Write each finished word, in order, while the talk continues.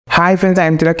Hi friends, I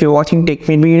am Tilak. You're watching Tech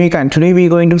Made Me Unique, and today we're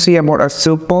going to see about a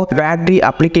super battery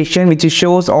application which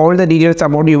shows all the details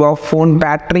about your phone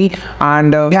battery,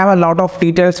 and we have a lot of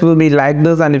details will be like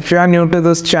this. And if you are new to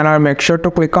this channel, make sure to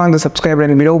click on the subscribe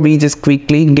button below. We just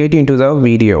quickly get into the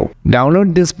video.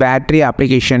 Download this battery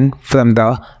application from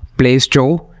the Play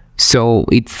Store. So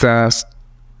it's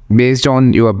based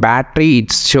on your battery,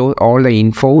 it shows all the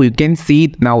info. You can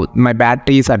see now my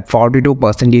battery is at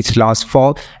 42% last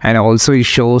fall, and also it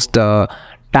shows the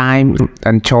time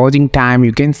and charging time.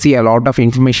 You can see a lot of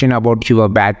information about your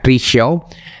battery here.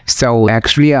 So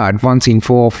actually advanced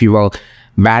info of your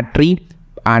battery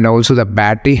and also the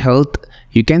battery health.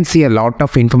 You can see a lot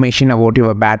of information about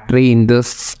your battery in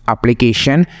this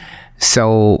application.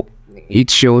 So it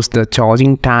shows the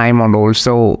charging time, and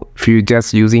also if you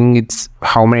just using it,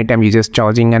 how many times you just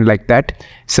charging and like that.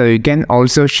 So you can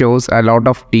also shows a lot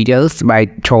of details by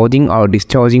charging or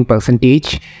discharging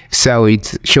percentage. So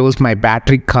it shows my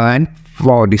battery current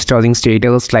for discharging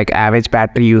status, like average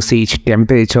battery usage,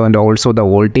 temperature, and also the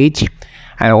voltage,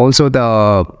 and also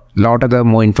the lot of the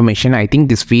more information. I think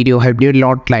this video helped you a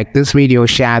lot. Like this video,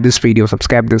 share this video,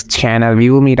 subscribe this channel. We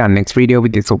will meet on next video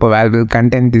with the super valuable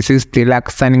content. This is Tilak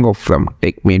signing off from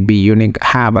Tech Made Me Unique.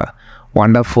 Have a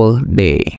wonderful day.